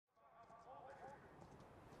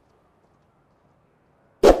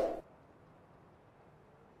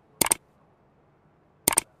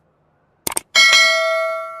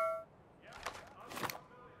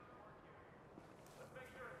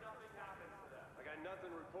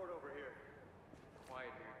report over here. Quiet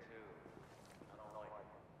here too. I don't like it.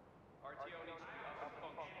 RTO needs to be up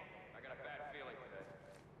and functioning. I got a bad feeling today.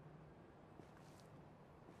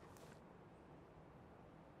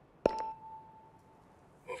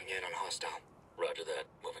 Moving in on hostile. Roger that.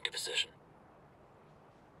 Moving to position.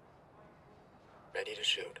 Ready to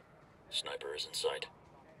shoot. Sniper is in sight.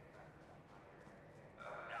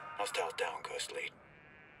 Hostile down, Ghost Lead.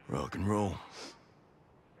 Rock and roll.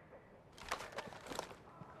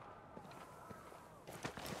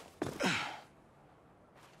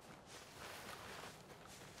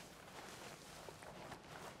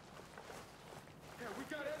 Yeah, we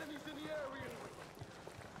got enemies in the area.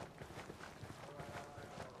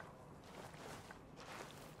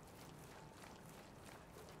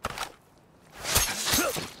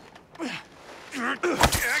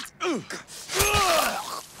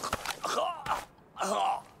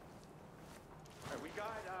 We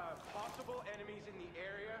got possible enemies in the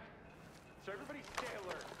area, so everybody stay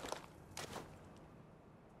alert.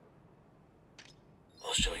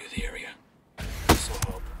 I'll show you the area.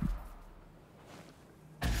 This'll help.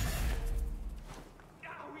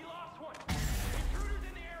 We lost one! Intruders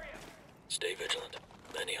in the area! Stay vigilant.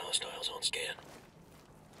 Many hostiles on scan.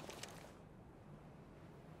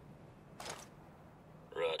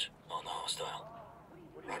 Raj, on the hostile.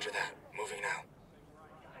 Roger that. Moving now.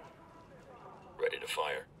 Ready to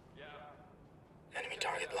fire. Enemy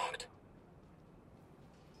target locked.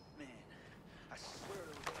 Man, I swear there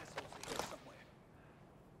was assholes here somewhere.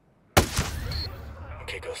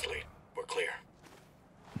 Okay, Ghost Lead. We're clear.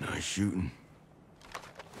 Nice shooting.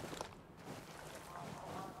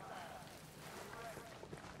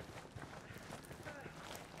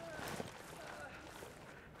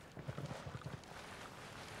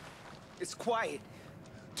 It's quiet.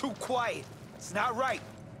 Too quiet. It's not right.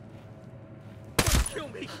 Kill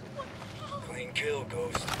me! Clean kill,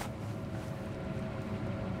 Ghost.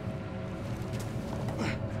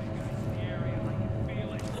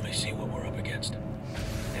 Let me see what we're up against.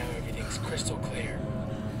 Now everything's crystal clear.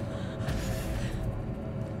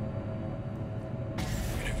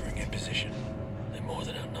 Maneuvering in position. They more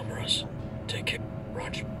than outnumber us. Take care.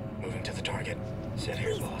 Raj, moving to the target. Sit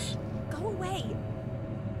here, boss. Go away.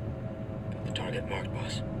 Got the target marked,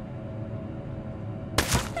 boss.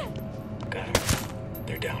 Got him.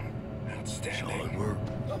 They're down. Outstanding. Solid work.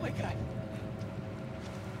 Oh my god.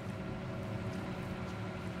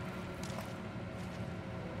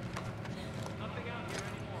 Nothing out here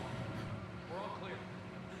anymore. We're all clear.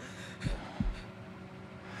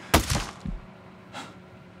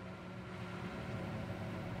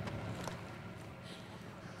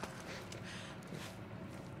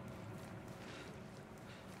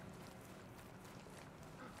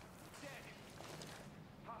 Dead.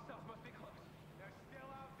 Hostiles must be close. They're still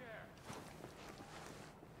out there.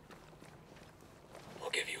 I'll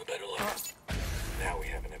give you a better look. Now we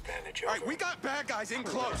have an advantage over. All right, we got bad guys in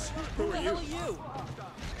close. Who the hell are you?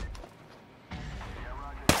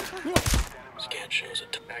 Scan shows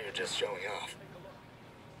it. Now you're just showing off.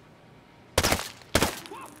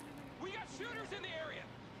 We got shooters in the area!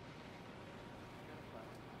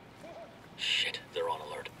 Shit, they're on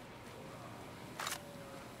alert.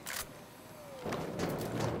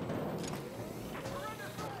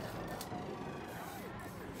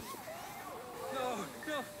 No,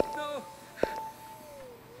 no, no.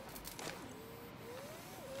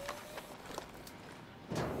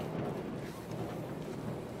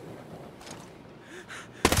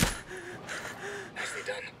 Nicely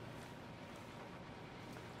done.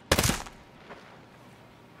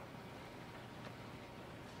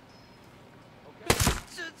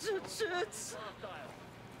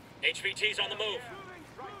 HVT's on the move.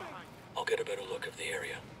 I'll get a better look of the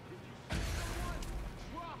area.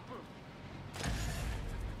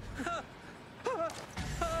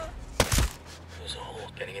 There's a hole.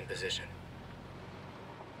 Getting in position.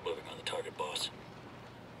 Moving on the target, boss.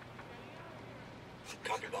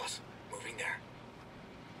 Copy, boss. Moving there.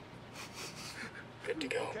 Good to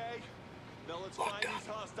go. Okay, now let's Locked find up. these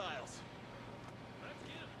hostiles.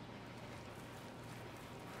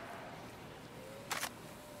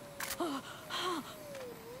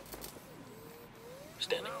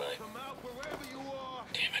 Standing by. Come out wherever you are.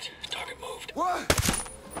 Damn it. Target moved. What?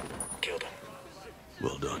 Killed him.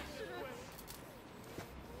 Well done.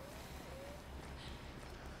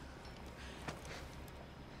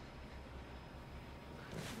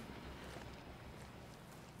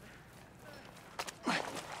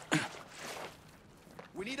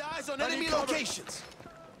 We need eyes on enemy locations.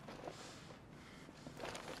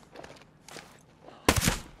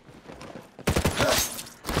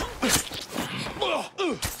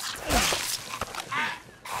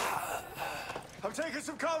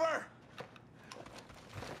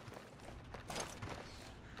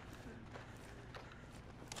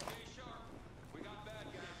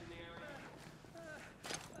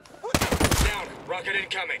 Rocket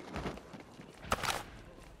incoming.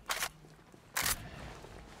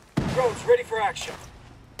 Drones ready for action.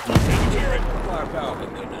 Turret. Firepower.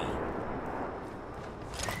 I'm good now.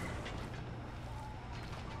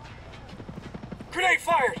 Grenade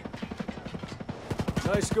fired!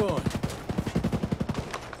 Nice going.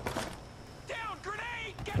 Down,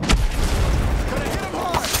 grenade! Get... Gonna hit him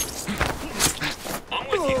hard! I'm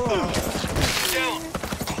with you. Down.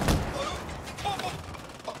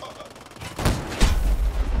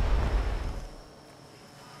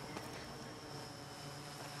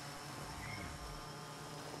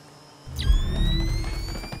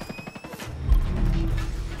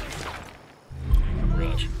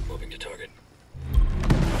 Raj, moving to target.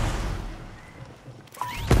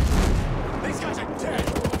 These guys are dead!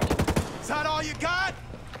 Is that all you got?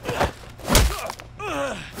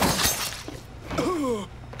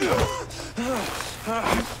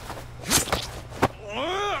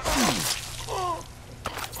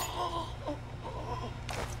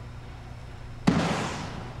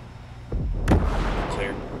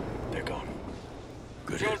 Clear. They're gone.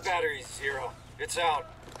 Good Drone hits. battery 0. It's out.